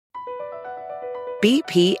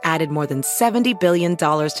BP added more than $70 billion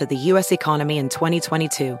to the U.S. economy in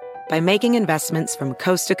 2022 by making investments from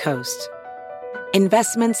coast to coast.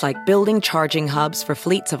 Investments like building charging hubs for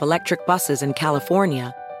fleets of electric buses in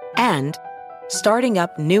California and starting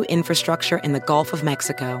up new infrastructure in the Gulf of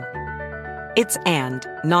Mexico. It's and,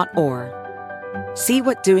 not or. See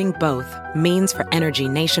what doing both means for energy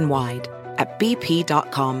nationwide at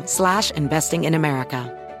bp.com/investing in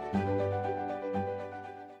America.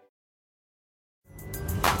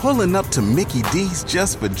 Pulling up to Mickey D's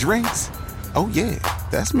just for drinks? Oh yeah,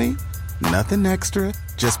 that's me. Nothing extra,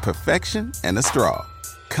 just perfection and a straw.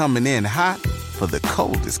 Coming in hot for the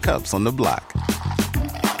coldest cups on the block.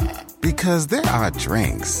 Because there are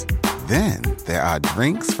drinks. Then there are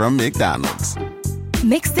drinks from McDonald's.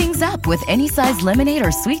 Mix things up with any size lemonade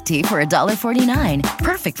or sweet tea for $1.49.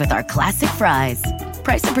 Perfect with our classic fries.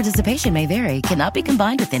 Price and participation may vary. Cannot be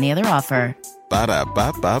combined with any other offer.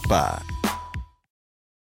 Ba-da-ba-ba-ba.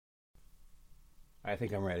 I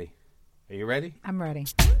think I'm ready. Are you ready? I'm ready.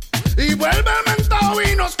 Y vuelve el mentado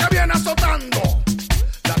Vinos que viene azotando.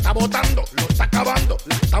 La está botando, lo está acabando,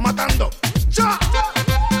 la está matando. ¡Ya!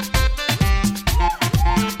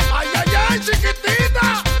 ¡Ay, ay, ay,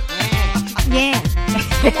 chiquitita! Yeah.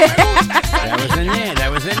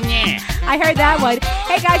 That was a yeah. I heard that one.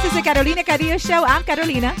 Hey, guys, it's the Carolina Cadillo Show. I'm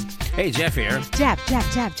Carolina. Hey, Jeff here. Jeff.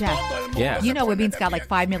 Yeah. You know Webin's got like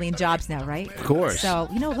 5 million jobs now, right? Of course. So,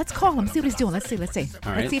 let's call him. See what he's doing. Let's see. All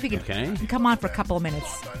right. Let's see if he can come on for a couple of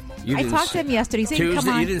minutes. I talked to him yesterday. He said he'd come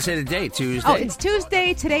on. You didn't say the date. Tuesday. Oh, it's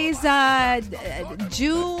Tuesday. Today's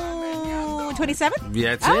June 27th?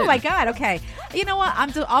 Yeah, that's it. Oh, my God. Okay. You know what?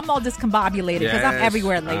 I'm all discombobulated because I'm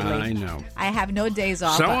everywhere lately. I know. I have no days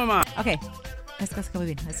off. So am I. Okay. Let's go.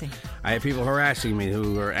 Let's see. I have people harassing me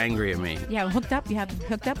who are angry at me. Yeah, hooked up? You have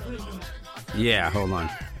hooked up? Yeah, hold on.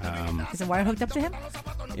 Is the wire hooked up to him?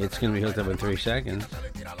 It's going to be hooked up in 3 seconds.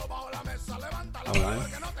 Hold on.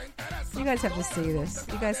 You guys have to see this.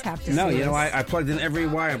 You guys have to see No, this. I plugged in every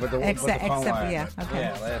wire but the except phone wire. yeah, okay.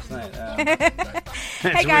 Yeah, last night.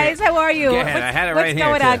 Hey, guys, how are you? Go ahead. I had it right here.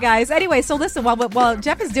 What's going on, guys? Anyway, so listen, while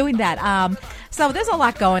Jeff is doing that, so there's a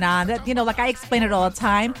lot going on. That like I explain it all the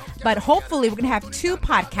time, but hopefully we're going to have 2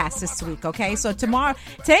 podcasts this week, okay? So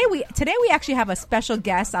today we actually have a special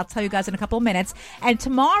guest. I'll tell you guys in a couple of minutes. And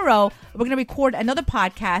tomorrow we're going to record another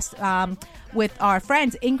podcast with our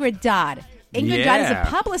friends Ingrid Dodd. Ingrid Dodd is a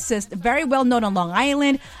publicist, very well known on Long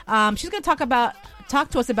Island. She's going to talk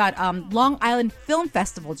to us about Long Island Film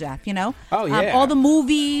Festival, Jeff. Oh yeah, all the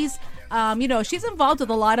movies. She's involved with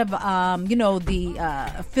a lot of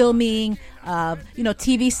the filming of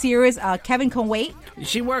TV series. Kevin can wait.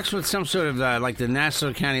 She works with some sort of like the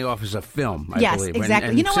Nassau County Office of Film, I yes, believe.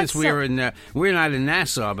 Exactly. And since we're not in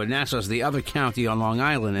Nassau, but Nassau's the other county on Long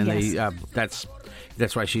Island, and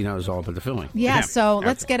that's why she knows all about the filming. Yeah, so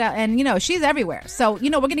let's get out. And, she's everywhere. So, we're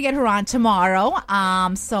going to get her on tomorrow.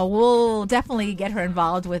 So we'll definitely get her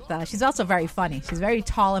involved with, she's also very funny. She's very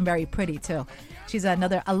tall and very pretty, too. She's a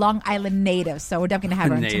Long Island native, so we're definitely going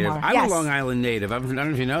to have her on tomorrow. I'm a Long Island native. I don't know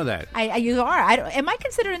if you know that. You are? Am I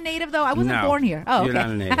considered a native, though? I wasn't born here. Oh, you're okay. not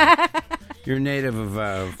a native. You're a native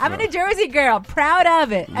of... I'm a New Jersey girl. Proud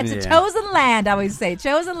of it. That's a chosen land, I always say.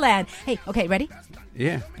 Chosen land. Hey, okay, ready?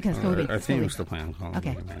 Yeah. Our theme is still playing.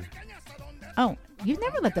 Okay. Oh, you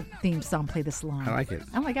never let the theme song play this long. I like it.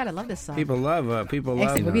 Oh my God, I love this song. People love. Except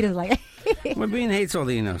Babita's like. Babita hates all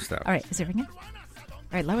the stuff. All right, is it ringing? All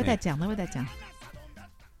right, lower that down. Okay.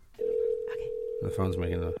 The phone's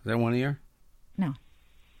making is that one ear? No.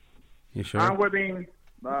 You sure? I'm Webin.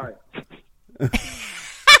 Bye.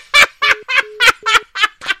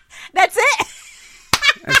 That's it.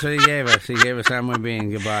 That's what he gave us. He gave us I'm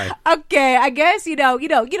Webin. Goodbye. Okay, I guess he's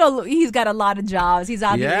got a lot of jobs. He's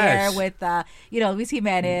on the air with Luis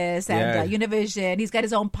Jimenez and Univision. He's got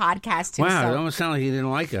his own podcast too. Wow, it almost sounded like he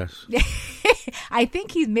didn't like us. I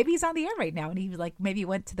think he's on the air right now, and he was like maybe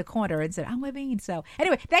went to the corner and said I'm Webin. So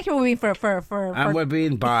anyway, thank you Webin for I'm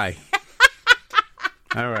Webin. Bye.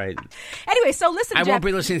 All right. Anyway, so listen, I Jeff. won't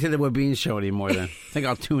be listening to the Webin show anymore. Then I think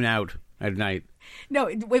I'll tune out at night. No,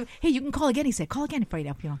 hey, you can call again. He said, call again if I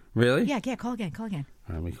help you. Really? Yeah, call again.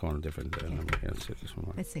 Let me call him different. Let's see this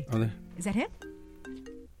one. Let's see. Oh, is that him?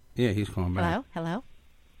 Yeah, he's calling back. Hello.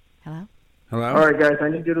 All right, guys, I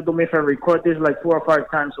need you to do me a favor. Record this like 4 or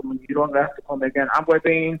 5 times so you don't have to call me again. I'm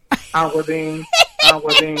Webin.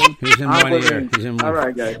 He's in one ear. All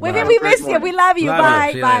right, guys. Webin, we miss you. We love you.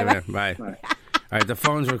 Bye. Bye. All right, the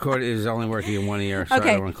phone's recorded is only working in one ear, so I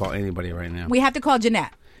don't want to call anybody right now. We have to call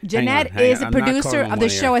Jeanette. Jeanette is a producer of the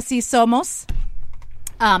show Así Somos.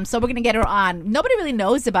 So we're going to get her on. Nobody really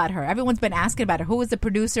knows about her. Everyone's been asking about her. Who is the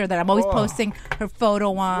producer that I'm always posting her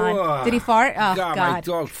photo on? Whoa. Did he fart? Oh, God, God. my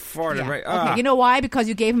dog farted Yeah. right. Okay, you know why? Because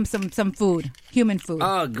you gave him some food, human food.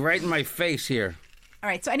 Right in my face here. All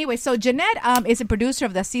right. So anyway, so Jeanette is a producer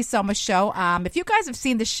of the See Selma show. If you guys have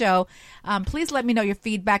seen the show, please let me know your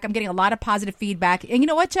feedback. I'm getting a lot of positive feedback. And you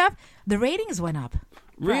know what, Jeff? The ratings went up.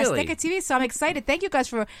 Really? Azteca TV, so I'm excited. Thank you guys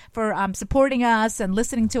for supporting us and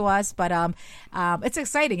listening to us. But it's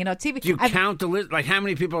exciting, you know. TV. Do you count the list? Like how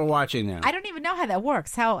many people are watching now? I don't even know how that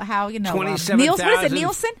works. How you know? 27,000. Nielsen? What is it?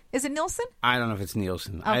 Nielsen? Is it Nielsen? I don't know if it's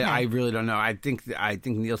Nielsen. Okay. I really don't know. I think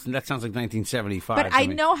Nielsen. That sounds like 1975. But I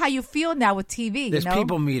know how you feel now with TV. There's you know?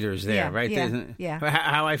 people meters there, Yeah, right? yeah, There's- yeah.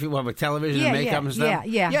 How I feel with television Yeah, and makeup yeah, and stuff.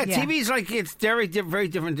 yeah. TV's like it's very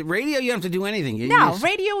different. Radio, you don't have to do anything. No,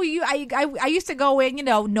 radio. I used to go in, you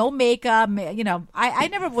know, no makeup. You know, I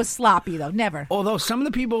never was sloppy though, never. Although some of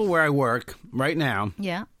the people where I work right now,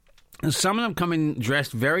 Yeah. some of them come in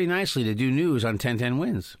dressed very nicely to do news on 1010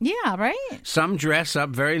 Wins. Yeah, right? Some dress up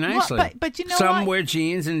very nicely. but you know some what? wear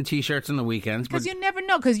jeans and t-shirts on the weekends. Because But you never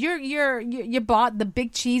know. Because you bought the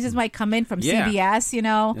big cheeses might come in from Yeah. CBS. You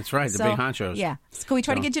know, That's right, the So, big honchos. Yeah. So can we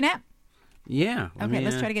try to So- get Jeanette? yeah. Okay,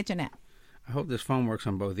 let's try to get Jeanette. I hope this phone works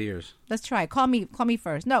on both ears. Let's try. Call me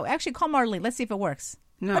first. No, actually, call Marlene. Let's see if it works.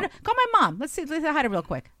 No. Call my mom. Let's see. Let's say hi to her real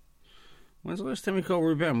quick. When's the last time we called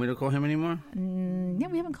Ruben? We don't call him anymore? Yeah,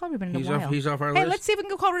 we haven't called Ruben in He's a while. he's off our Hey, list? let's see if we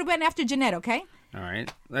can call Ruben after Jeanette, okay? All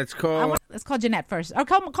right. Let's call Let's call Jeanette first. Or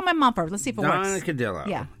call my mom first. Let's see if it Donna works. Cadillo.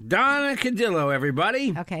 Yeah. Donna Cadillo,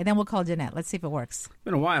 everybody. Okay, then we'll call Jeanette. Let's see if it works. It's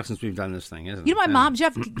been a while since we've done this thing, isn't it? You know, my mom,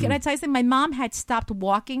 Jeff, can I tell you something? My mom had stopped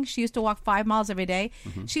walking. She used to walk 5 miles every day.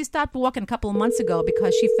 She stopped walking a couple of months ago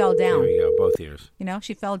because she fell There down. we go, both ears. You know,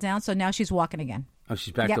 she fell down, so now she's walking again. Oh,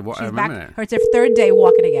 she's back Yep, to walking. I she's remember back. that. It's her third day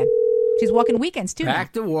walking again. She's walking weekends, too.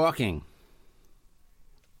 Back now. to walking.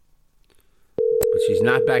 But she's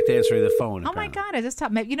not back to answering the phone. Oh, my apparently. God. I just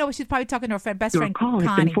talked. You know, she's probably talking to her best Your friend, call has been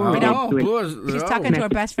Connie. forwarded You know? to She's Oh. talking to her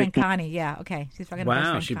best friend, Connie. Yeah, okay. She's talking to her best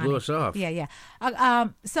Wow, friend, she Connie. blew us off. Yeah.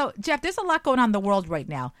 So, Jeff, there's a lot going on in the world right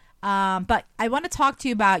now. But I want to talk to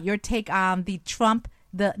you about your take on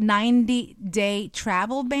the 90-day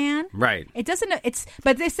travel ban. Right. It doesn't.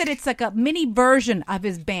 But they said it's like a mini version of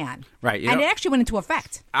his ban. Right, you And know- it actually went into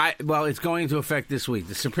effect. Well, it's going into effect this week.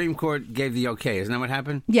 The Supreme Court gave the okay. Isn't that what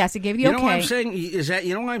happened? Yes, it gave you You know okay. what I'm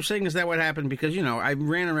saying? Is that what happened? Because, you know, I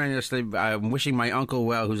ran around yesterday wishing my uncle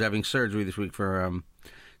well, who's having surgery this week for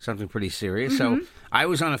something pretty serious. So I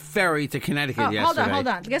was on a ferry to Connecticut yesterday. Hold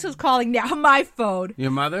on. Guess who's calling now? My phone.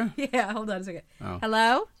 Your mother? Yeah, hold on a second. Oh.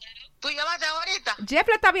 Hello? Tú llamaste ahorita. Jeff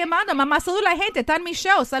la está llamando. Mamá, saluda a la gente. Está en mi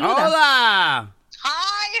show. Saluda. Hola!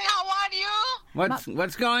 Hi, how are you?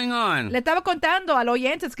 What's going on? Le estaba contando a los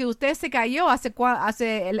oyentes que usted se cayó hace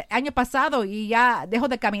el año pasado y ya dejó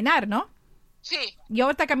de caminar, ¿no? Sí, Y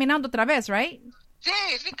ahora está caminando otra vez, right?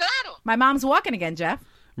 sí, claro. My mom's walking again, Jeff.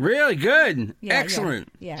 Really good. Yeah, Excellent.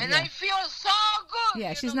 Yeah. And yeah. I feel so good. Yeah,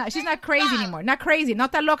 you she's know, not thank crazy God. anymore. Not crazy. No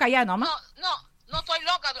está loca ya, ¿no, ma? No estoy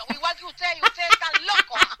loca. Igual que usted están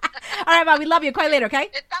locos. All right, ma, we love you. Call you later, okay?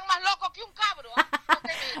 Están más locos que un cabro.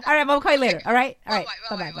 Okay, All right, ma, we'll call you later. All right? All right.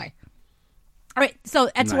 Bye-bye, Bye-bye. All right, so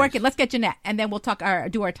it's Nice. working. Let's get Jeanette, and then we'll talk.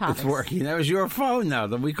 Do our topics. It's working. That was your phone now.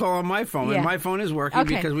 We call on my phone, Yeah. and my phone is working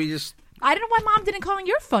Okay. because we just... I don't know why Mom didn't call on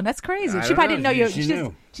your phone. That's crazy. I She don't probably know. didn't know your. She She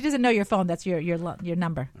knew. doesn't know your phone. That's your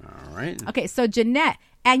number. All right. Okay, so Jeanette,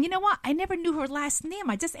 and you know what? I never knew her last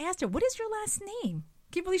name. I just asked her, "What is your last name?"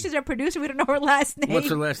 Can you believe she's our producer? We don't know her last name. What's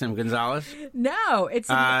her last name? Gonzalez? No, it's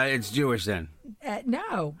It's Jewish then.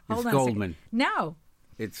 no. Hold It's on Goldman. A second. No.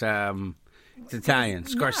 It's Italian.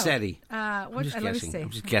 Scarsetti. What? I'm just Let me guessing. see. I'm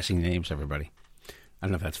just guessing names, everybody. I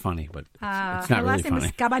don't know if that's funny, but it's Her not last really name funny.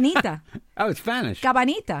 is Cabanita. Oh, it's Spanish.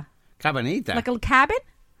 Cabanita, Cabanita. like a cabin.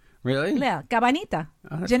 Really? Yeah, Cabanita.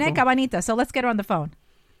 Oh, that's Jeanette cool. Cabanita. So let's get her on the phone.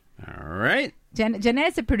 All right. Jeanette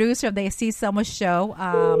is the producer of the See Selma show.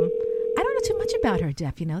 I don't know too much about her,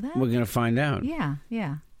 Jeff. You know that? We're going to find out. Yeah.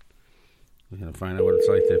 We're going to find out what it's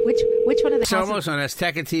like to... Which one of the Selma's on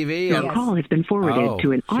Azteca TV. Your Yes. call has been forwarded Oh,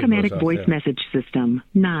 to an she automatic goes off voice there. message system.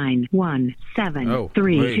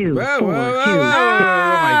 9173242. Whoa, whoa, Oh,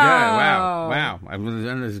 my God. Wow. I'm going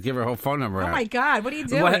to just give her whole phone number Oh out. my God! What are you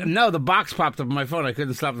doing? What? No, the box popped up on my phone. I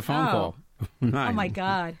couldn't stop the phone Oh. call. Oh my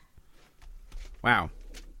God! Wow.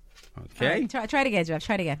 Okay. Try it again, Jeff.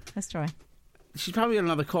 Try it again. Let's try. She's probably got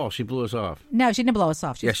another call. She blew us off. No, she didn't blow us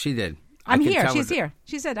off. Yes, she did. I I'm can here. tell She's it- here.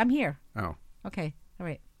 She said, "I'm here." Oh. Okay. All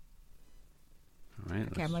right. All right.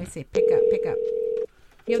 Okay. Let me see. Pick up.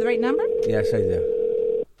 You have the right number? Yes, I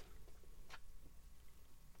do.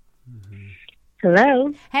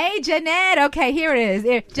 Hello. Hey, Jeanette. Okay, here it is.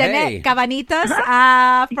 Jeanette Hey. Cabanitas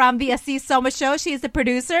from the Asís Soma Show. She's the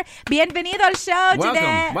producer. Bienvenido al show,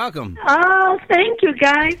 Jeanette. Welcome. Oh, thank you,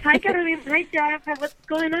 guys. Hi, Carolina. Hi, Jeff. What's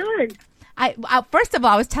going on? First of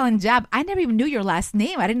all, I was telling Jeb, I never even knew your last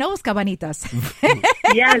name. I didn't know it was Cabanitas.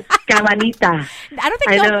 Yes, Cabanita. I don't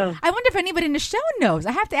think I no. know. I wonder if anybody in the show knows.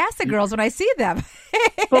 I have to ask the girls when I see them.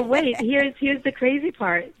 But wait, here's the crazy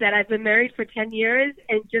part, that I've been married for 10 years,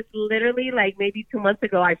 and just literally, like, maybe 2 months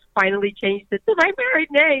ago, I finally changed it to my married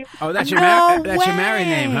name. Oh, that's your No that's your married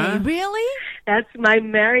way. name, huh? Really? That's my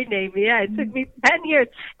married name. Yeah, it took me 10 years.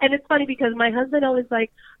 And it's funny because my husband always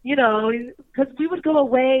like, because we would go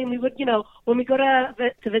away and we would, when we go to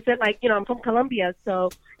visit, like, I'm from Colombia. So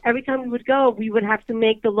every time we would go, we would have to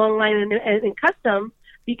make the long line in customs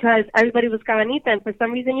because everybody was Cabanita. And for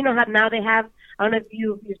some reason, how now they have, I don't know if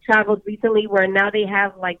you've traveled recently, where now they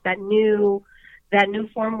have like that new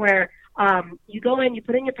form where you go in, you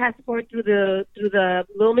put in your passport through the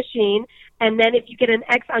little machine, and then if you get an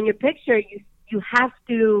X on your picture, you have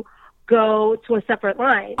to go to a separate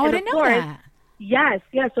line. Oh, and I didn't know that. Yes,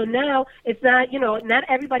 yeah. So now it's not, not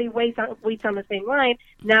everybody waits on the same line.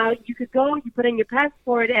 Now you could go, you put in your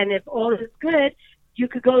passport, and if all is good, you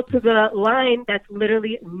could go to the line that's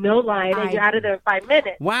literally no line, and you're out of there in 5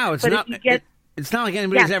 minutes. Wow, it's But not. if you get, It's not like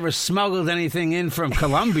anybody's Yeah. ever smuggled anything in from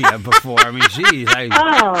Colombia before. I mean, geez,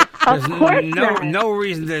 oh, there's of course not. no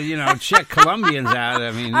reason to check Colombians out.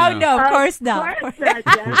 I mean, Oh, no, of course not. Of course not,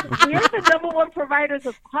 Jeff. We're the number one providers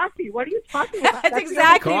of coffee. What are you talking about? That's the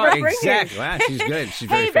exactly only thing we're Exactly. Wow, she's good. She's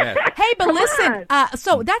very Hey, fast. hey, but Come listen. on.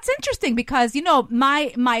 So that's interesting because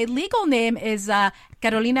my legal name is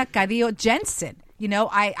Carolina Cadillo Jensen.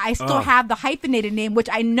 I still have the hyphenated name, which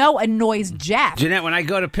I know annoys Jeff. Jeanette, when I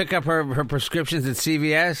go to pick up her prescriptions at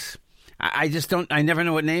CVS, I just don't. I never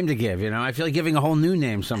know what name to give. I feel like giving a whole new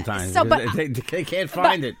name sometimes. So, but- they can't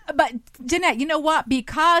find it. But Jeanette, you know what?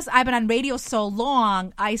 Because I've been on radio so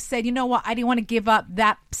long, I said, you know what? I didn't want to give up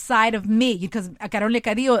that side of me because Carolina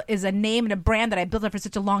Cadillo is a name and a brand that I built up for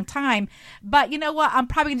such a long time. But you know what? I'm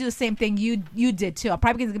probably gonna do the same thing you did too. I'm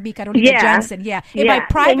probably gonna be Carolina Yeah. Jensen. Yeah, in Yeah. my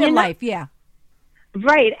private And life. Yeah.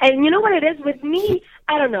 Right. And you know what it is with me?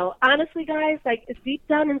 I don't know. Honestly, guys, like deep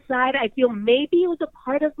down inside, I feel maybe it was a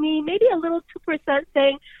part of me, maybe a little 2%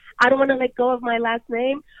 saying, I don't want to let go of my last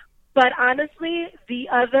name. But honestly, the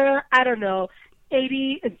other,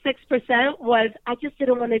 86% was I just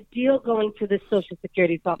didn't want to deal going to the Social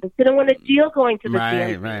Security's office. Didn't want to deal going to the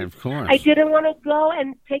DMV. Right, of course. I didn't want to go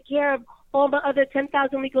and take care of all the other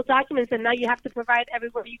 10,000 legal documents, and now you have to provide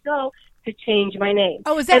everywhere you go to change my name.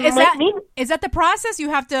 Oh, is And that the process?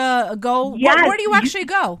 You have to go. Yes, Where do you actually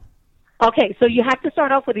go? Okay, so you have to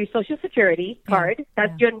start off with your Social Security card.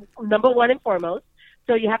 That's your number one and foremost.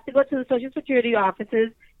 So you have to go to the Social Security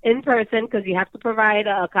offices in person because you have to provide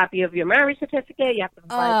a copy of your marriage certificate. You have to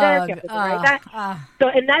provide this. You have to provide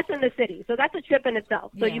that. And that's in the city. So that's a trip in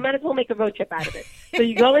itself. So you might as well make a road trip out of it. So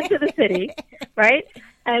you go into the city, right?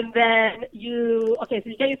 And then so you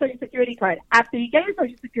get your Social Security card. After you get your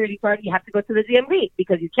Social Security card, you have to go to the DMV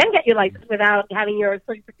because you can get your license without having your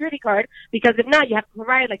Social Security card because if not, you have to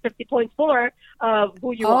provide like 50 points more of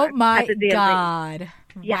who you are Oh my at the DMV. God!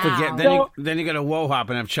 Yeah. Wow. Then you got to woe hop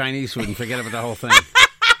and have Chinese food and forget about the whole thing.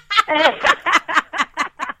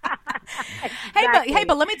 Hey,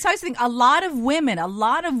 but let me tell you something. A lot of women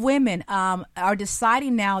are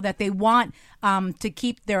deciding now that they want to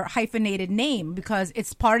keep their hyphenated name because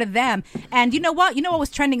it's part of them. And you know what? You know what was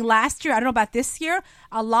trending last year? I don't know about this year.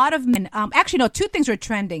 A lot of men, actually, no, two things were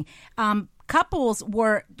trending. Couples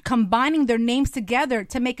were combining their names together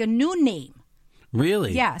to make a new name.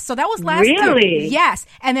 Really? Yeah, so that was last year. Really? Yes,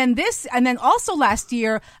 and then also last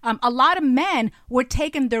year, a lot of men were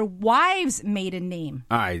taking their wives' maiden name.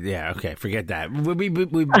 All right, yeah, okay, forget that.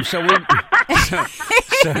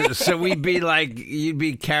 So we'd be like, you'd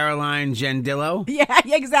be Caroline Gendillo? Yeah,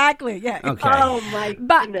 exactly. Yeah. Okay. Oh my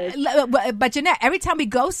goodness. But Jeanette, every time we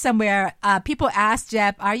go somewhere, people ask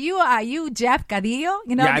Jeff, "Are you Jeff Cadillo?"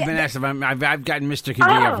 Yeah, I've been asked if I've gotten Mr.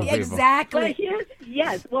 Cadillo from people. Exactly.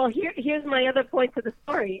 But here's my other point to the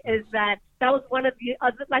story is that was one of the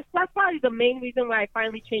other, that's probably the main reason why I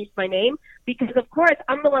finally changed my name because of course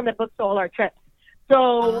I'm the one that books all our trips.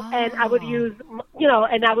 So, and I would use,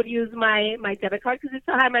 my debit card because it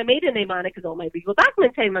still had my maiden name on it because all my legal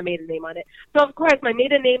documents had my maiden name on it. So of course my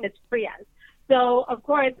maiden name is Frias. So of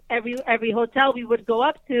course every hotel we would go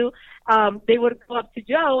up to, they would go up to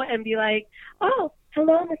Joe and be like, "Oh,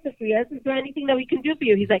 hello, Mr. Frias. Is there anything that we can do for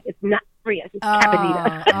you?" He's like, Frias. It's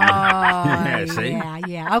Cabanita. Yeah,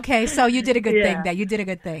 see? Yeah. Okay, so you did a good thing. That you did a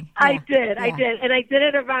good thing. I Yeah. did, Yeah. and I did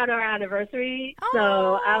it around our anniversary.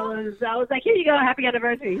 So I was like, here you go, happy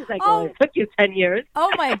anniversary. He's like, well, it took you 10 years.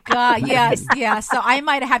 Oh my God! Yes, yeah. So I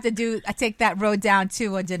might have to take that road down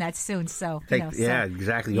too, Jeanette, soon. So Yeah,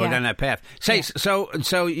 exactly. Go yeah. down that path. Say, so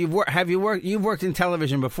you've worked in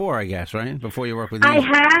television before, I guess, right? Before you worked with I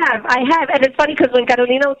have, and it's funny because when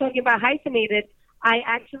Carolina was talking about hyphenated, I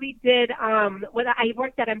actually did. When I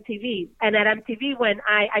worked at MTV, and at MTV when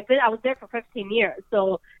I was there for 15 years.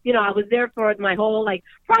 So I was there for my whole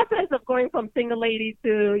process of going from single lady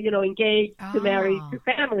to engaged to married to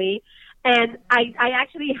family, and I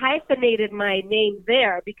actually hyphenated my name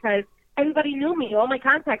there because everybody knew me. All my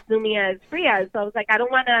contacts knew me as Frias. So I was like, I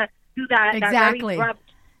don't want to do that. Exactly. That very abrupt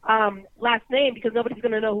last name because nobody's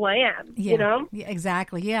going to know who I am. Yeah,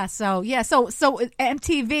 exactly. Yeah. So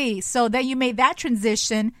MTV. So then you made that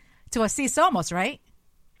transition to Así Somos, right?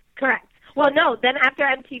 Correct. Well, no. Then after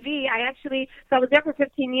MTV, I was there for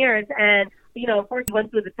 15 years, and of course, we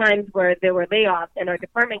went through the times where there were layoffs and our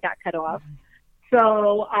department got cut off.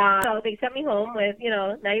 So they sent me home with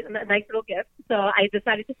nice little gift. So I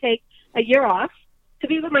decided to take a year off to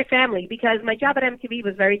be with my family because my job at MTV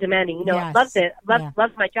was very demanding. I loved it,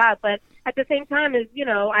 loved my job, but at the same time,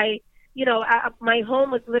 my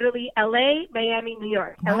home was literally LA, Miami, New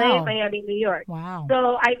York. Wow. LA, Miami, New York. Wow.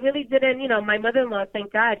 So I really didn't. My mother-in-law,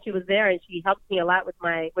 thank God, she was there and she helped me a lot with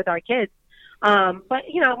our kids. But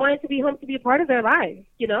I wanted to be home to be a part of their lives.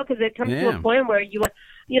 Because it comes to a point where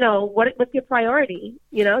what's your priority?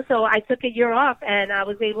 So I took a year off and I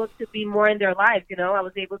was able to be more in their lives. I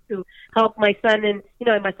was able to help my son in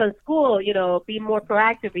my son's school. Be more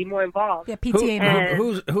proactive, be more involved. Yeah, PTA.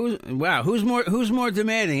 Who's more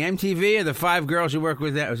demanding, MTV or the 5 girls you work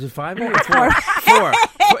with? Was it 5 or 4? 4.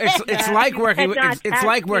 It's like working. It's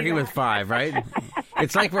like working with 5, right?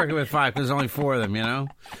 It's like working with 5 because there's only 4 of them.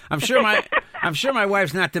 I'm sure my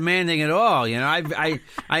wife's not demanding at all. I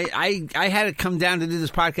had to come down to do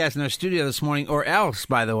this podcast in our studio this morning, or else,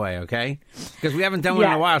 by the way, okay? Because we haven't done one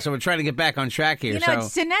in a while, so we're trying to get back on track here.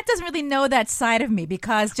 Jeanette doesn't really know that side of me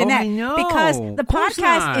because I know. because the Of course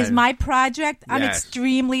podcast not. is my project. I'm Yes.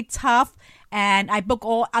 extremely tough. And I book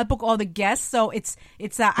all the guests, so it's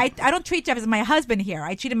I don't treat Jeff as my husband here.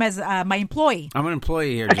 I treat him as my employee. I'm an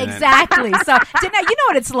employee here, Jeanette. Exactly. So Jeanette, you know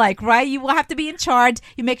what it's like, right? You will have to be in charge.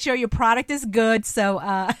 You make sure your product is good. So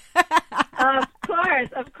Of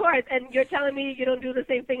course. And you're telling me you don't do the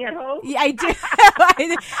same thing at home? yeah, I do.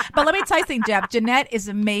 But let me tell you something, Jeff. Jeanette is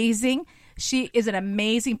amazing. She is an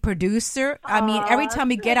amazing producer. I mean, every time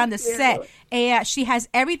we get on the set, she has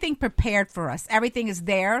everything prepared for us. Everything is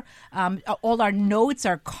there. All our notes,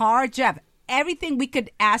 our cards, Jeff, everything we could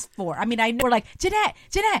ask for. I mean, I know we're like, Jeanette.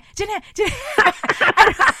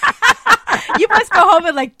 You must go home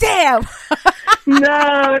and damn.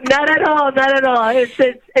 No, not at all. It's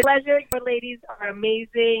a pleasure. Your ladies are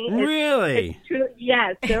amazing. Really? It's true.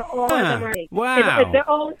 Yes, they're all amazing. Wow. In their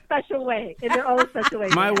own special way.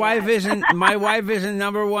 My wife isn't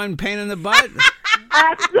number one pain in the butt.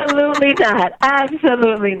 Absolutely not.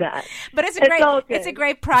 But it's a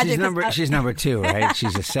great project. She's number 2, right?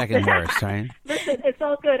 She's the second worst, right? Listen, it's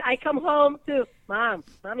all good. I come home to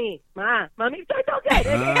mommy. So it's all good.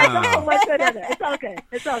 It's all much good in there.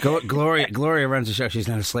 It's all good. Gloria runs the show. She's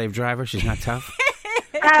not a slave driver. She's not tough.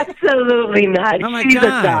 Absolutely not. Oh my She's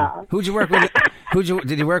God! a doll. Who'd you work with?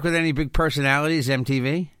 Did you work with any big personalities?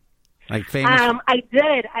 MTV, like famous. I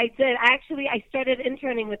did. Actually, I started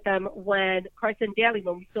interning with them when Carson Daly,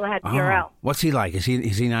 when we still had PRL. What's he like? Is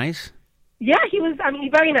he nice? Yeah, he was. I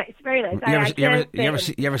mean, very nice.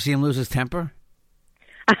 You ever see him lose his temper?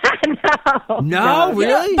 No. No,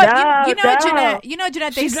 really? Jeanette,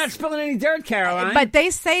 Jeanette, She's not spilling any dirt, Caroline. But they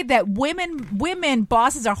say that women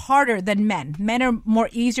bosses are harder than men. Men are more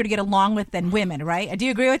easier to get along with than women, right? Do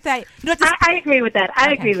you agree with that? I agree with that.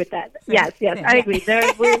 I agree with that. Yes, I agree.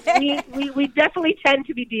 We definitely tend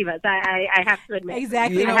to be divas. I have to admit.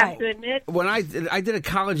 Exactly. I have to admit. When I did a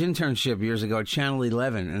college internship years ago at Channel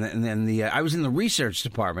 11, and then I was in the research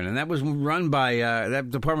department, and that was run by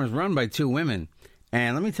that department was run by 2 women.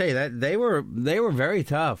 And let me tell you that they were very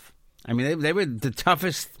tough. I mean, they were the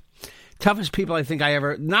toughest people I think I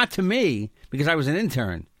ever. Not to me because I was an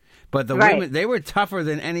intern, but the women, they were tougher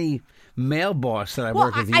than any male boss that I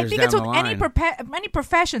worked with years think down it's the line. any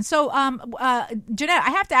profession. So, Jeanette,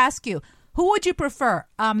 I have to ask you, who would you prefer,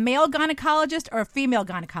 a male gynecologist or a female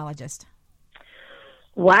gynecologist?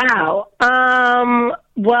 Wow.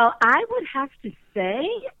 Well, I would have to say.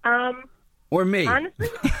 Or me. Honestly,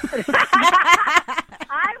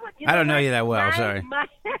 I don't know you that well. Sorry.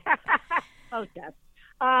 Oh, Jeff.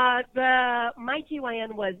 My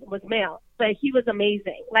GYN was male, but he was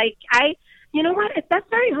amazing. Like you know what? That's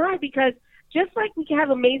very hard because just like we can have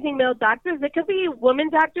amazing male doctors, there could be women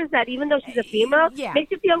doctors that even though she's a female,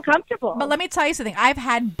 makes you feel uncomfortable. But let me tell you something. I've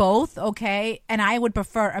had both, okay, and I would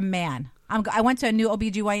prefer a man. I went to a new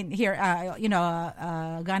OBGYN here, a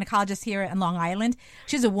gynecologist here in Long Island.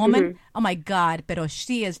 She's a woman. Mm-hmm. Oh, my God. But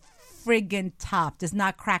she is friggin' top. Does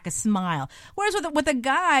not crack a smile. Whereas with a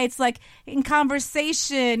guy, it's like in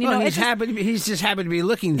conversation. He's just happened to be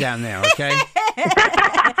looking down there, okay?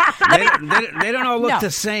 they don't all look the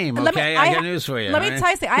same, okay? I got news for you. Let me tell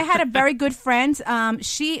you something. I had a very good friend.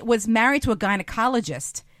 She was married to a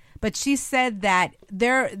gynecologist, but she said that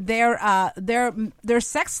their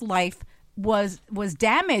sex life was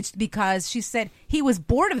damaged because she said he was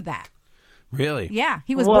bored of that. Really? Yeah,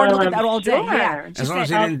 he was bored looking at that all day. Sure. Yeah, as long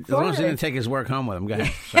as he didn't take his work home with him. Go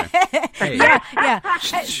ahead. Sorry. Hey. Yeah.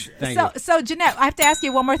 So Jeanette, I have to ask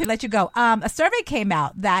you one more thing. Let you go. A survey came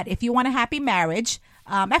out that if you want a happy marriage,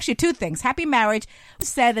 actually two things. Happy marriage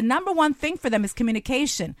said the number one thing for them is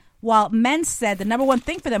communication, while men said the number one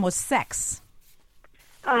thing for them was sex.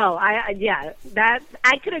 Oh, that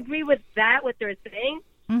I could agree with that. What they're saying.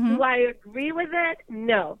 Mm-hmm. Do I agree with it?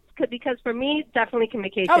 No, because for me, definitely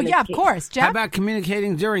communication. Oh yeah, is key. Of course. Jeff? How about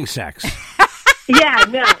communicating during sex? Yeah,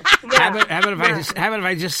 no. How about if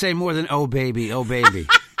I just say more than "oh baby, oh baby"?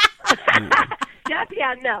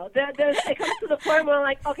 No. It comes to the point where I'm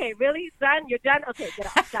like, okay, really, done? You're done? Okay, get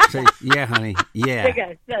off. Say, yeah, honey, yeah. You're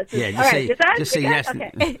good. Just say yes.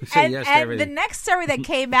 Okay. Say yes to everything. The next survey that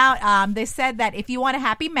came out, they said that if you want a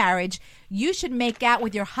happy marriage, you should make out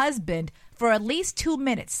with your husband for at least 2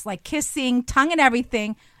 minutes, like kissing, tongue and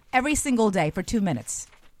everything, every single day for 2 minutes.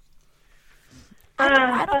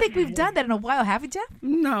 I don't think we've done that in a while, have we, Jeff?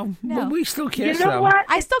 No. But we still kiss, You know though. what?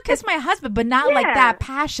 I still kiss my husband, but not like that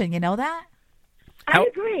passion, you know that? I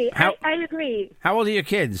agree. I agree. How old are your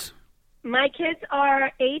kids? My kids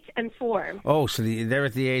are 8 and 4. Oh, so they're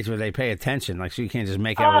at the age where they pay attention, like so you can't just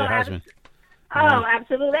make out with your husband. Oh,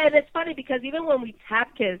 absolutely. And it's funny because even when we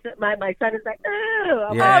tap kiss, my son is like,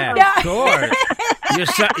 oh. Yeah, no. of course.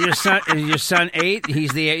 Your son 8?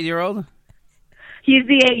 He's the 8-year-old? He's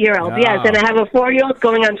the 8-year-old, yes. And I have a 4-year-old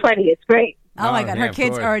going on 20. It's great. Oh, my God. Her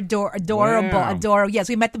kids are adorable. Wow. Adorable. Yes,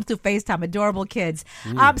 we met them through FaceTime. Adorable kids.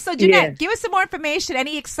 So, Jeanette, give us some more information.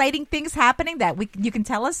 Any exciting things happening that you can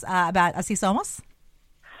tell us about Así Somos?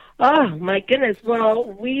 Oh, my goodness. Well,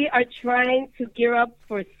 we are trying to gear up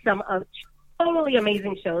for some totally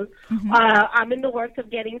amazing shows. Mm-hmm. I'm in the works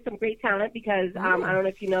of getting some great talent because I don't know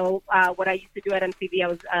if you know what I used to do at MTV. I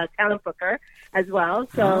was a talent booker as well.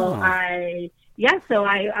 So I'm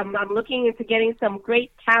looking into getting some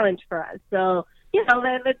great talent for us. So,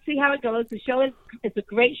 let's see how it goes. The show is a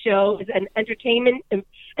great show. It's an entertaining,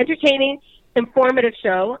 informative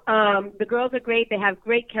show. The girls are great. They have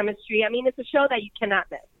great chemistry. I mean, it's a show that you cannot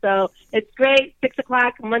miss. So it's great.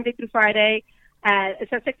 6:00 Monday through Friday.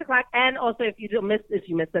 It's at 6:00, and also if you miss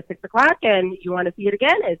at 6:00 and you want to see it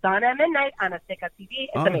again, it's on at midnight on Azteca TV.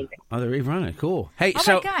 It's amazing. Oh, they rerun it. Cool. Hey,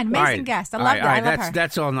 my God, amazing guest. I love that. All right, I love her.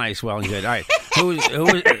 That's all nice, well and good. All right,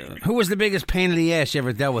 who was the biggest pain in the ass you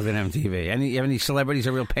ever dealt with in MTV? You have any celebrities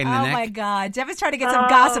a real pain in the neck? Oh my God, Jeff is trying to get some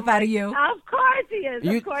gossip out of you. Of course he is.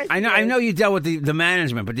 Of course. I know you dealt with the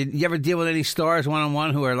management, but did you ever deal with any stars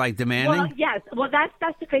one-on-one who are like demanding? Well, yes. Well, that's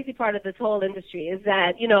the crazy part of this whole industry is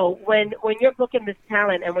that when you're booking this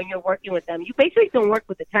talent and when you're working with them, you basically don't work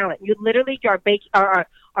with the talent. You literally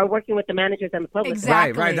are working with the managers and the publicists.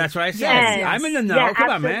 Exactly. Right. That's what I said. Yes. I'm in the know. Yeah, come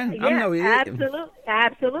on, man. I'm no idiot.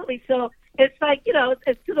 Absolutely. So it's like,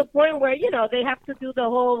 it's to the point where, they have to do the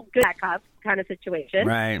whole good cop kind of situation.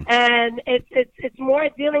 Right. And it's more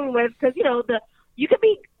dealing with, because, the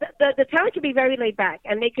talent could be very laid back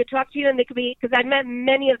and they could talk to you and they could be, because I've met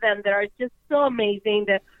many of them that are just so amazing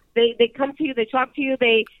that they come to you, they talk to you,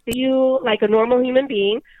 they you like a normal human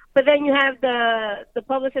being. But then you have the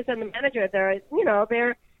publicist and the manager.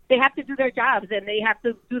 They have to do their jobs and they have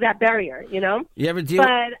to do that barrier. You ever deal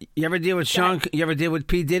with Sean? You ever deal with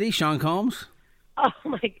P. Diddy, Sean Combs? Oh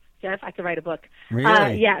my, Jeff, I could write a book.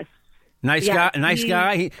 Really? Yes. Nice guy. Nice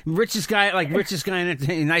guy. Richest guy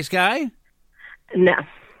in nice guy. No.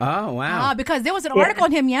 Oh wow. Because there was an article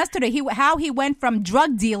on him yesterday. How he went from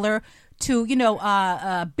drug dealer to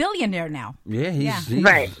a billionaire now. Yeah, he's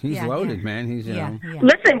loaded, man. He's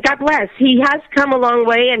Listen, God bless. He has come a long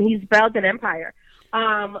way, and he's built an empire. He's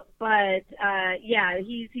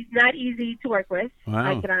not easy to work with.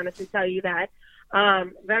 Wow. I can honestly tell you that.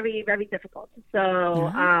 Very, very difficult.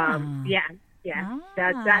 So,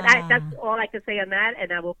 That's all I can say on that,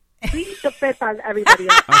 and I will Three chupetas, everybody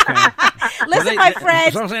else. Okay. Listen, my friend.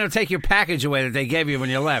 As long as they don't take your package away that they gave you when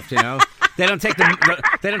you left, you know. They don't take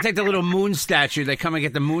the little moon statue. They come and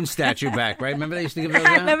get the moon statue back, right? Remember they used to give those out?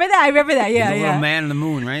 I remember that. Yeah, the yeah. little man in the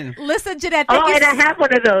moon, right? Listen, Jeanette. And I have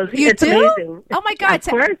one of those. It's do? Amazing. Oh my God! Of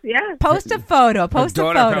course, yeah. Post a photo. My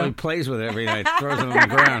daughter probably plays with it every night, throws it on the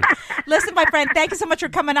ground. Listen, my friend, thank you so much for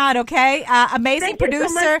coming on. Okay, amazing Thank producer.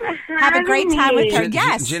 You so much for have a great time with her.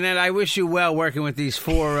 Yes, Jeanette, I wish you well working with these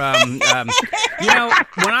four. You know,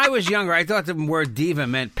 when I was younger, I thought the word diva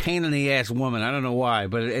meant pain in the ass woman. I don't know why,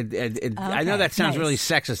 but I know that sounds really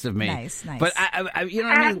sexist of me. Nice. But I you know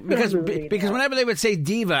what I mean? Because whenever they would say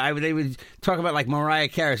diva, they would talk about like Mariah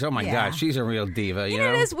Carey. So, oh my God, she's a real diva. You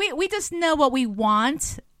know, it is. We just know what we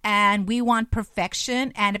want. And we want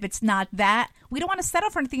perfection, and if it's not that, we don't want to settle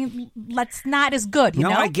for anything that's not as good. You know,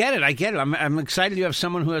 I get it. I'm excited you have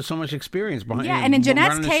someone who has so much experience behind. Yeah, and in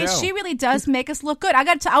Jeanette's case, she really does make us look good.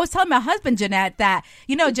 I was telling my husband Jeanette that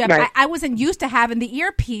Jeff, right. I wasn't used to having the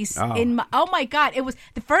earpiece in my. Oh my God! It was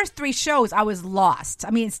the first 3 shows I was lost. I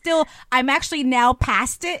mean, still, I'm actually now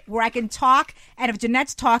past it where I can talk, and if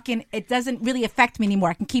Jeanette's talking, it doesn't really affect me anymore.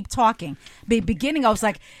 I can keep talking. Beginning, I was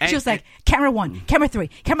like, she was like, camera 1, camera 3.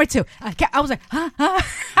 Camera 2. I was like,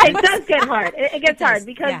 It does get hard. It gets hard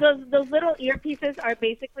because those little earpieces are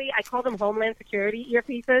basically, I call them Homeland Security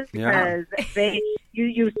earpieces because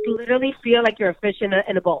you literally feel like you're a fish in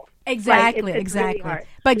a bowl. Exactly, it's exactly. Really hard.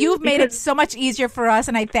 But you've made it so much easier for us,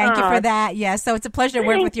 and I thank you for that. Yeah, so it's a pleasure to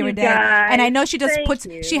work with you today. And I know she just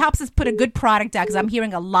she helps us put a good product out because I'm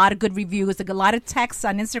hearing a lot of good reviews, a lot of texts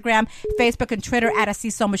on Instagram, Facebook, and Twitter at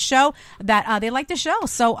Asisoma Show that they like the show.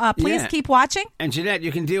 So please keep watching. And Jeanette,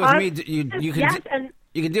 you can deal with me.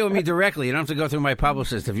 You can deal with me directly. You don't have to go through my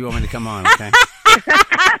publicist if you want me to come on. Okay.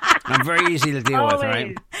 I'm very easy to deal with,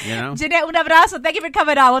 right? You know? Jeanette, un abrazo. Thank you for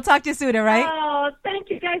coming on. We'll talk to you soon, all right? Oh, thank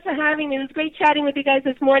you guys for having me. It was great chatting with you guys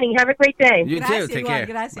this morning. Have a great day. You too. Take care.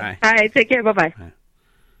 Bye. All right, take care. Bye-bye.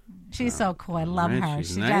 She's so cool. I love her.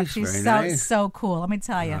 She's nice, she's so cool. Let me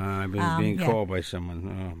tell you. I've been being called by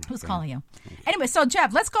someone. Who's calling you? Anyway, so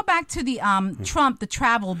Jeff, let's go back to the Trump, the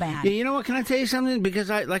travel ban. Yeah, you know what? Can I tell you something? Because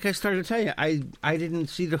like I started to tell you, I didn't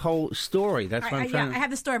see the whole story. That's what I'm trying. I have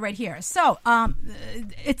the story right here. So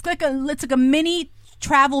it's like a mini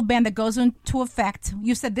travel ban that goes into effect.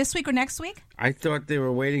 You said this week or next week? I thought they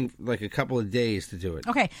were waiting like a couple of days to do it.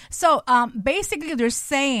 Okay, so basically they're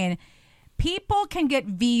saying people can get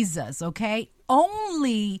visas, okay,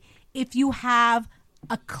 only if you have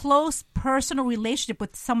a close personal relationship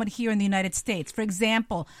with someone here in the United States. For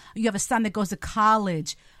example, you have a son that goes to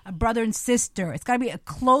college, a brother and sister. It's got to be a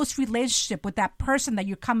close relationship with that person that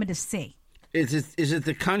you're coming to see. Is it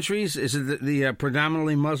the countries? Is it the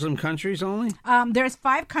predominantly Muslim countries only? There's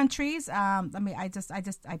 5 countries. I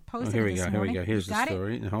posted here it this morning. Here we go. Here's the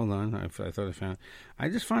story. Hold on. I thought I found it. I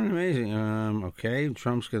just find it amazing. Okay,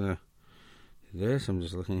 Trump's going to do this. I'm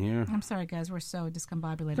just looking here. I'm sorry, guys. We're so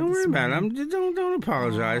discombobulated. Don't worry about it. Don't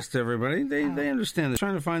apologize to everybody. They understand. They're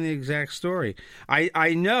trying to find the exact story.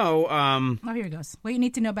 I know. Here it goes. What you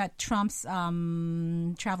need to know about Trump's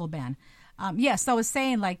travel ban. Yes, so I was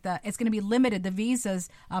saying it's going to be limited, the visas,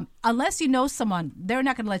 unless you know someone, they're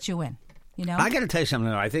not going to let you in. You know, I got to tell you something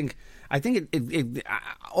though. I think it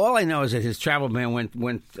all I know is that his travel ban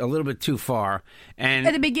went a little bit too far, and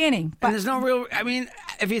at the beginning. But, and there's no real. I mean,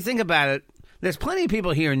 if you think about it, there's plenty of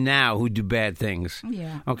people here now who do bad things.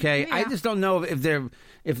 Yeah. Okay. Yeah. I just don't know if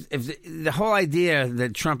the whole idea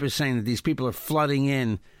that Trump is saying that these people are flooding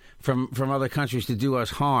in from other countries to do us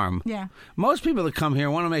harm. Yeah. Most people that come here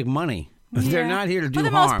want to make money. Yeah. They're not here to do harm. For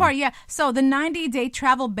the most part, yeah. So the 90-day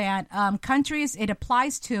travel ban, countries it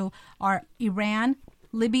applies to are Iran,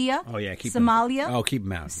 Libya, Somalia, keep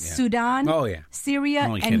them out. Yeah. Sudan, Syria,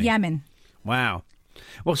 and Yemen. Wow.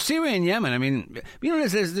 Well, Syria and Yemen, I mean, you know,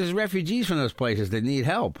 there's refugees from those places that need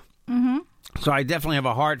help. Mm-hmm. So I definitely have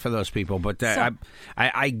a heart for those people, but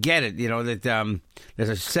I get it, you know, that there's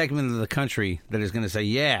a segment of the country that is going to say,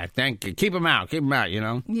 yeah, thank you, keep them out, you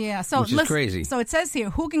know? Yeah, so which is crazy. So it says here,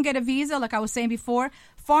 who can get a visa, like I was saying before?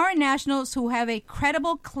 Foreign nationals who have a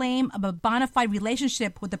credible claim of a bona fide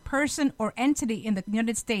relationship with a person or entity in the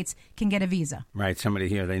United States can get a visa. Right, somebody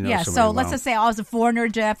here, they know somebody. Yeah, so let's just say I was a foreigner,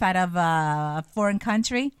 Jeff, out of a foreign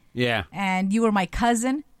country. Yeah. And you were my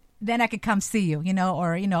cousin. Then I could come see you, you know,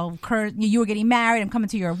 or, you know, Kurt, you were getting married. I'm coming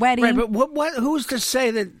to your wedding. Right, but what? Who's to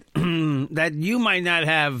say that that you might not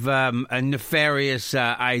have a nefarious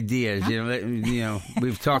ideas? Huh? You know,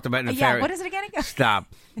 we've talked about nefarious. Yeah, what is it again? Stop.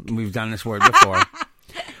 We've done this word before.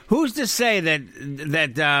 Who's to say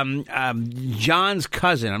that John's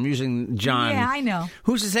cousin? I'm using John. Yeah, I know.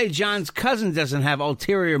 Who's to say John's cousin doesn't have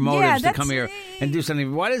ulterior motives to come here and do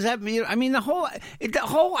something? What does that mean? I mean, the whole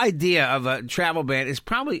idea of a travel ban is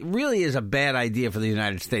really a bad idea for the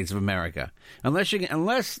United States of America,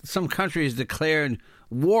 unless some country has declared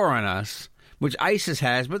war on us, which ISIS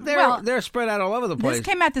has, but they're spread out all over the place. This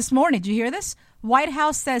came out this morning. Did you hear this? White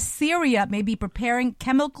House says Syria may be preparing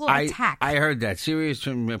chemical attack. I heard that. Syria is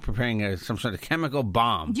preparing some sort of chemical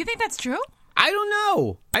bomb. Do you think that's true? I don't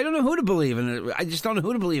know. I don't know who to believe in. I just don't know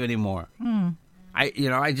who to believe anymore.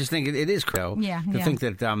 I just think it is crazy to think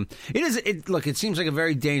that it is. Look, it seems like a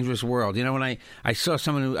very dangerous world. You know, when I saw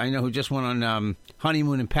someone who I know who just went on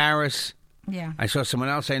honeymoon in Paris. Yeah. I saw someone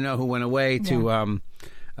else I know who went away to.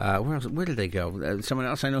 Where did they go? Someone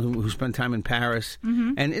else I know who spent time in Paris,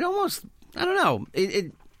 and it almost, I don't know.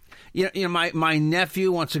 My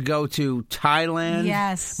nephew wants to go to Thailand.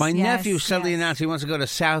 Yes, my nephew suddenly announced he wants to go to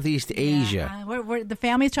Southeast Asia. The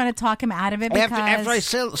family's trying to talk him out of it because after I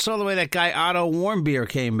saw the way that guy Otto Warmbier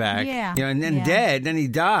came back, and then dead, then he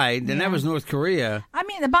died, and that was North Korea. I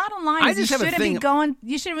mean, the bottom line is you shouldn't be going.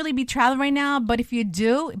 You shouldn't really be traveling right now. But if you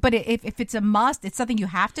do, if it's a must, it's something you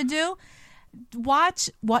have to do. Watch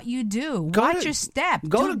what you do. Watch your step.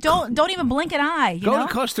 Don't even blink an eye. Go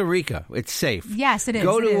to Costa Rica. It's safe. Yes, it is.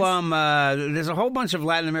 Go to there's a whole bunch of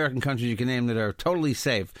Latin American countries you can name that are totally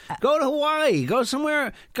safe. Go to Hawaii. Go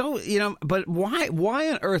somewhere. But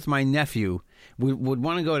why on earth my nephew would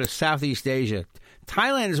want to go to Southeast Asia?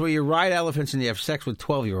 Thailand is where you ride elephants and you have sex with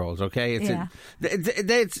 12-year-olds. Okay,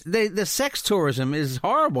 the sex tourism is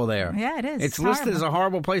horrible there. Yeah, it is. It's listed as a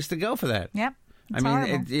horrible place to go for that. Yep. I don't know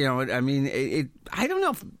if I'm going to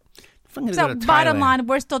go to Thailand. Bottom line,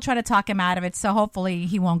 we're still trying to talk him out of it, so hopefully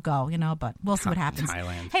he won't go, but we'll see what happens.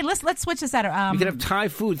 Thailand. Hey, let's switch this out. You could have Thai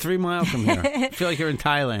food 3 miles from here. I feel like you're in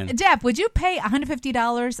Thailand. Jeff, would you pay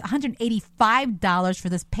 $150, $185 for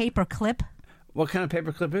this paper clip? What kind of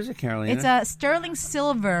paper clip is it, Carolina? It's a sterling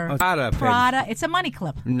silver Prada. It's a money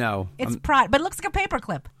clip. No. It's Prada, but it looks like a paper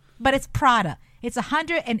clip. But it's Prada. It's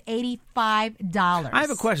 $185. I have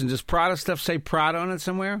a question. Does Prada stuff say Prada on it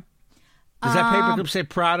somewhere? Does that paper clip say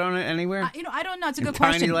Prada on it anywhere? I don't know. It's a good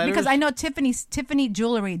question because I know Tiffany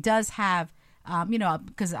jewelry does have,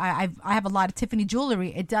 because I have a lot of Tiffany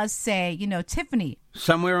jewelry. It does say, Tiffany.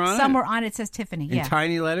 Somewhere on it? Somewhere on it says Tiffany. In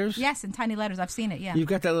tiny letters? Yes, in tiny letters. I've seen it. Yeah. You've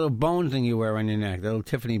got that little bone thing you wear on your neck, that little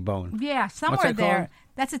Tiffany bone. Yeah, somewhere there. Called?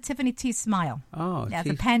 That's a Tiffany T smile. Oh, yeah, it's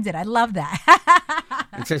a pendant. I love that.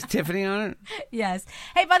 It says Tiffany on it? Yes.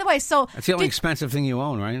 Hey, by the way, that's the only expensive thing you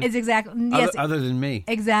own, right? It's exactly. Yes. Other than me.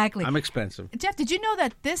 Exactly. I'm expensive. Jeff, did you know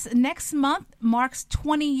that this next month marks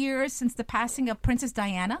 20 years since the passing of Princess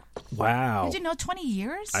Diana? Wow. Did you know 20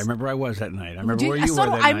 years? I remember I was that night. I remember where you were that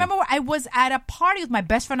night. I remember I was at a party with my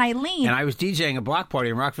best friend Eileen. And I was DJing a block party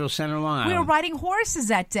in Rockville Center, Long Island. We were riding horses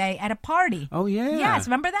that day at a party. Oh, yeah. Yes,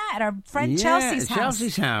 remember that? At our friend Chelsea's house.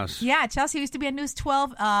 Chelsea's house. Yeah, Chelsea used to be at News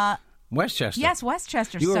 12. Westchester. Yes,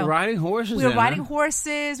 Westchester. You were riding horses. We were riding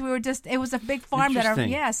horses. We were it was a big farm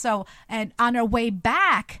and on our way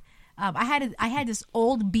back, I had this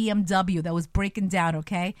old BMW that was breaking down.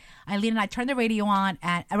 Okay, Eileen and I turned the radio on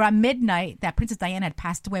at around midnight. That Princess Diana had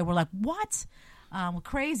passed away. We're like, what? We're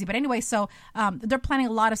crazy. But anyway, so they're planning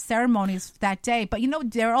a lot of ceremonies that day. But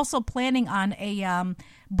they're also planning on a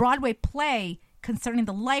Broadway play concerning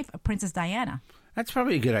the life of Princess Diana. That's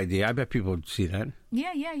probably a good idea. I bet people would see that.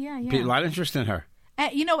 Yeah. A lot of interest in her.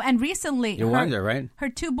 And recently, you wonder, right? Her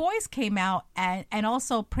 2 boys came out, and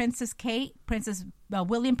also Princess Kate, Princess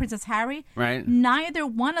William, Princess Harry. Right. Neither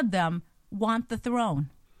one of them want the throne.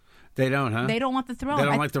 They don't, huh? They don't want the throne. They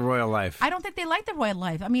don't like the royal life. I don't think they like the royal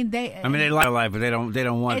life. I mean, they like the life, but they don't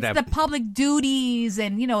want it's that. It's the public duties,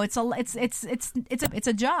 and it's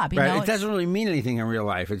a job. It doesn't really mean anything in real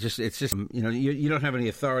life. It's just you don't have any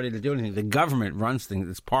authority to do anything. The government runs things.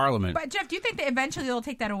 It's Parliament. But Jeff, do you think that eventually they'll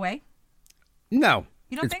take that away? No,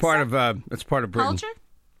 you don't it's think part so? of it's part of Britain. Culture.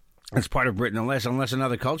 It's part of Britain, unless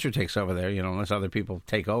another culture takes over there. Unless other people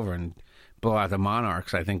take over and blow out the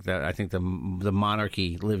monarchs. I think the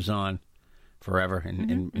monarchy lives on forever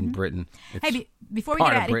in Britain. Hey, before we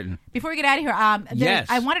get out of here, yes.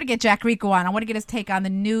 I wanted to get Jack Rico on. I want to get his take on the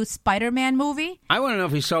new Spider-Man movie. I want to know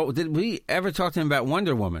if he saw. Did we ever talk to him about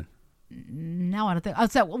Wonder Woman? No, I don't think.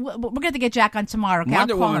 So we're going to get Jack on tomorrow. Okay?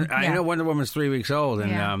 Wonder Woman. Yeah. I know Wonder Woman's 3 weeks old,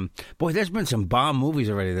 and boy, there's been some bomb movies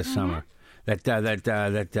already this summer. That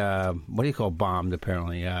what do you call bombed?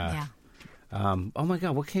 Apparently, oh my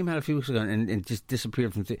God! What came out a few weeks ago and just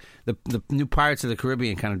disappeared from the new Pirates of the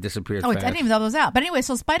Caribbean kind of disappeared. Oh, fast. I didn't even know that was out. But anyway,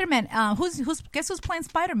 so Spider-Man. Who's playing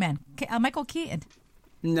Spider-Man? Michael Keaton.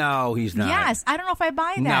 No, he's not. Yes, I don't know if I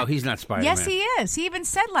buy that. No, he's not Spider-Man. Yes, he is. He even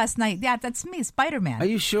said last night, "Yeah, that's me, Spider-Man." Are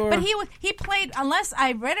you sure? But he played, unless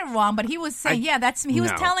I read it wrong, but he was saying, "Yeah, that's me." He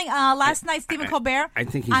was telling last night Stephen Colbert. I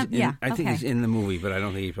think he's. I think he's in the movie, but I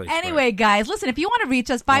don't think he plays. Anyway, guys, listen. If you want to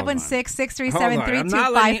reach us, 516-637-3254. I'm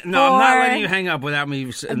not letting you hang up without me.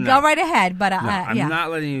 Go right ahead, but I'm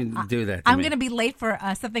not letting you do that. I'm going to be late for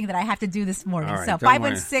something that I have to do this morning. All right, so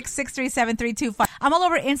 516-637-3254. I'm all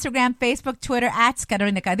over Instagram, Facebook, Twitter at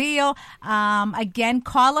Carolina Cadillo. Again,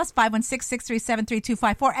 call us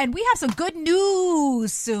 516-637-3254. And we have some good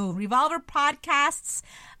news soon. Revolver Podcasts.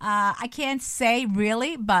 I can't say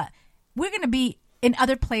really, but we're going to be in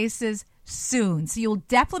other places soon. So you'll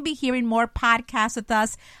definitely be hearing more podcasts with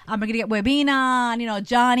us. We're going to get Webina,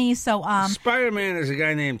 Johnny. So Spider-Man is a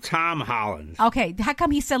guy named Tom Holland. Okay, how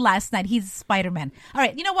come he said last night he's Spider-Man? All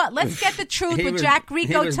right, you know what? Let's get the truth with Jack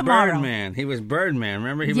Rico tomorrow. He was Birdman.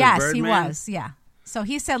 Remember? He was Birdman? He was, yeah. So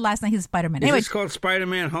he said last night he's Spider-Man. Is this called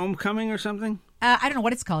Spider-Man Homecoming or something? I don't know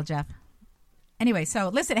what it's called, Jeff. Anyway, so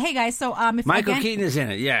listen, hey guys, so if Michael Keaton is in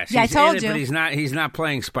it, yes. Yeah, he's I told in it, you. But he's not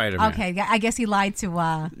playing Spider-Man. Okay, I guess he lied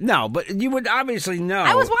to No, but you would obviously know.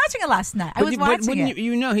 I was watching it last night. I was watching it.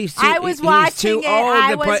 You know he's too I was watching it.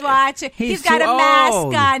 I was watching. He's got a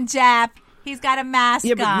mask on, Jeff. He's got a mask on.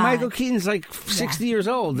 Yeah, but Michael Keaton's like 60 years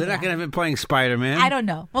old. They're not going to have him playing Spider-Man. I don't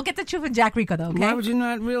know. We'll get the truth from Jack Rico, though, okay? Why would you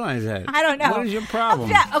not realize that? I don't know. What is your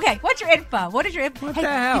problem? Okay, what's your info? What is your info? What the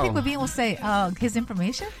hell? You think Webin will say his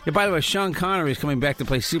information? Yeah, by the way, Sean Connery is coming back to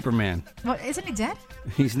play Superman. Well, isn't he dead?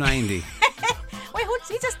 He's 90. Wait,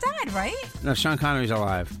 he just died, right? No, Sean Connery's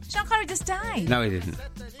alive. Sean Connery just died. No, he didn't.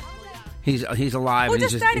 He's alive. Who and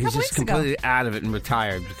just died a couple he's just weeks ago? completely out of it and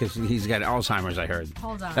retired because he's got Alzheimer's, I heard.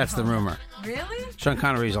 Hold on. That's the rumor. Really? Sean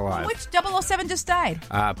Connery's alive. Which 007 just died?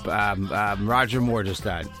 Roger Moore just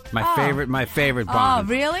died. My favorite Bond.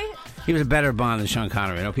 Oh, really? He was a better Bond than Sean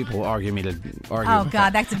Connery. I know people will argue me to argue. Oh,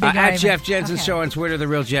 God, that's a big argument. At Jeff Jensen Show on Twitter, The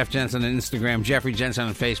Real Jeff Jensen on Instagram, Jeffrey Jensen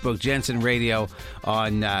on Facebook, Jensen Radio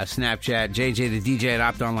on Snapchat, JJ the DJ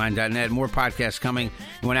at optonline.net. More podcasts coming.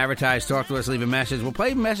 You want to advertise, talk to us, leave a message. We'll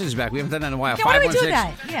play messages back. We haven't done that in a while. Okay, why don't we do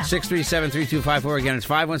that? Yeah. 516-637-3254. Again, it's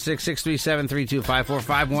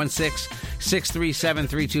 516-637-3254.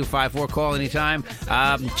 516-637-3254. Call anytime.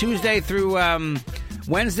 Tuesday through...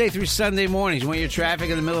 Wednesday through Sunday mornings. You want your traffic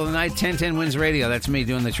in the middle of the night? 1010 Wins Radio. That's me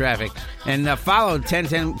doing the traffic. And follow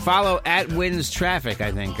 1010. Follow at Wins Traffic,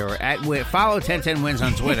 I think, or follow 1010 Wins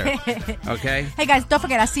on Twitter. Okay. Hey guys, don't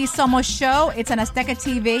forget Así Somos Show. It's on Azteca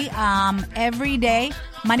TV every day,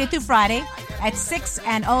 Monday through Friday at 6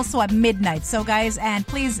 and also at midnight. So guys, and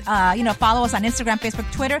please follow us on Instagram,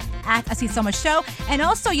 Facebook, Twitter at Así Somos Show. And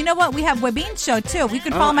also, you know what? We have Webin Show too. We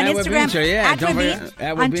can follow him on Instagram Webin Show, yeah. at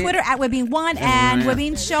Webin, on Twitter at Webin1, and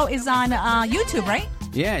Webin Show is on YouTube, right?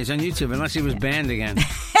 Yeah, he's on YouTube, unless he was banned again.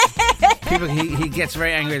 He gets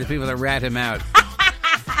very angry at the people that rat him out.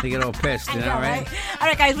 They get all pissed, right? All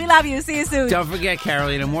right, guys, we love you. See you soon. Don't forget,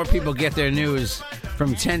 Carolina, more people get their news from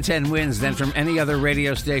 1010 Wins than from any other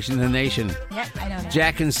radio station in the nation. Yep, I know that.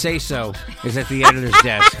 Jack and Say-So is at the editor's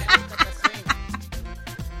desk.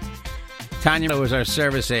 Tanya was our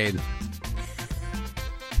service aide.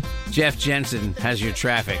 Jeff Jensen has your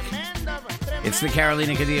traffic. It's the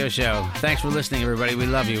Carolina Cadillo Show. Thanks for listening, everybody. We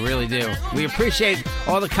love you, really do. We appreciate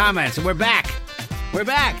all the comments, and we're back. We're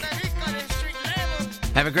back.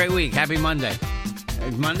 Have a great week. Happy Monday.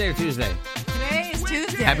 Monday or Tuesday? Today is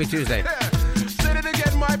Tuesday. Happy Tuesday. Say it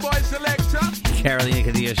again, my boy selector. Carolina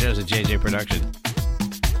Cadillo Show's a JJ production.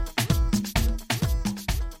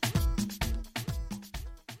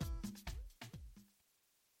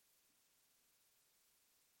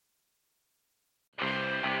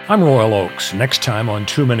 I'm Royal Oakes. Next time on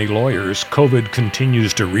Too Many Lawyers, COVID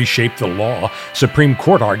continues to reshape the law. Supreme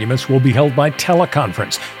Court arguments will be held by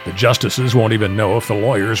teleconference. The justices won't even know if the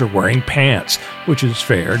lawyers are wearing pants, which is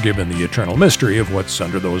fair given the eternal mystery of what's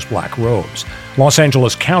under those black robes. Los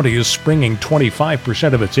Angeles County is springing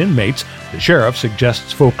 25% of its inmates. The sheriff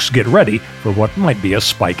suggests folks get ready for what might be a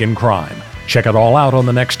spike in crime. Check it all out on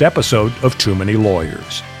the next episode of Too Many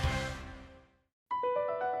Lawyers.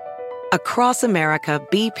 Across America,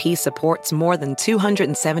 BP supports more than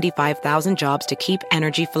 275,000 jobs to keep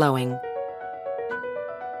energy flowing.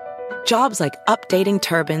 Jobs like updating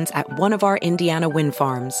turbines at one of our Indiana wind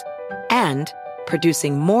farms and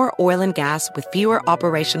producing more oil and gas with fewer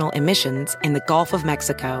operational emissions in the Gulf of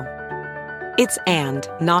Mexico. It's and,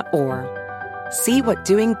 not or. See what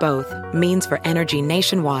doing both means for energy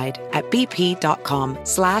nationwide at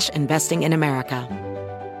bp.com/investing in America.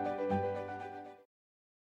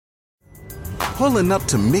 Pulling up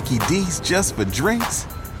to Mickey D's just for drinks?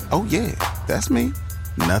 Oh yeah, that's me.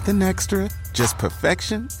 Nothing extra, just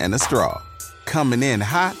perfection and a straw. Coming in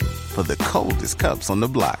hot for the coldest cups on the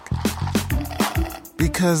block.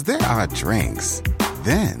 Because there are drinks.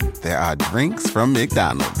 Then there are drinks from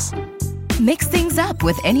McDonald's. Mix things up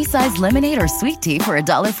with any size lemonade or sweet tea for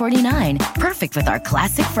 $1.49. Perfect with our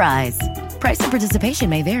classic fries. Price and participation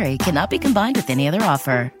may vary. Cannot be combined with any other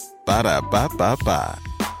offer. Ba-da-ba-ba-ba.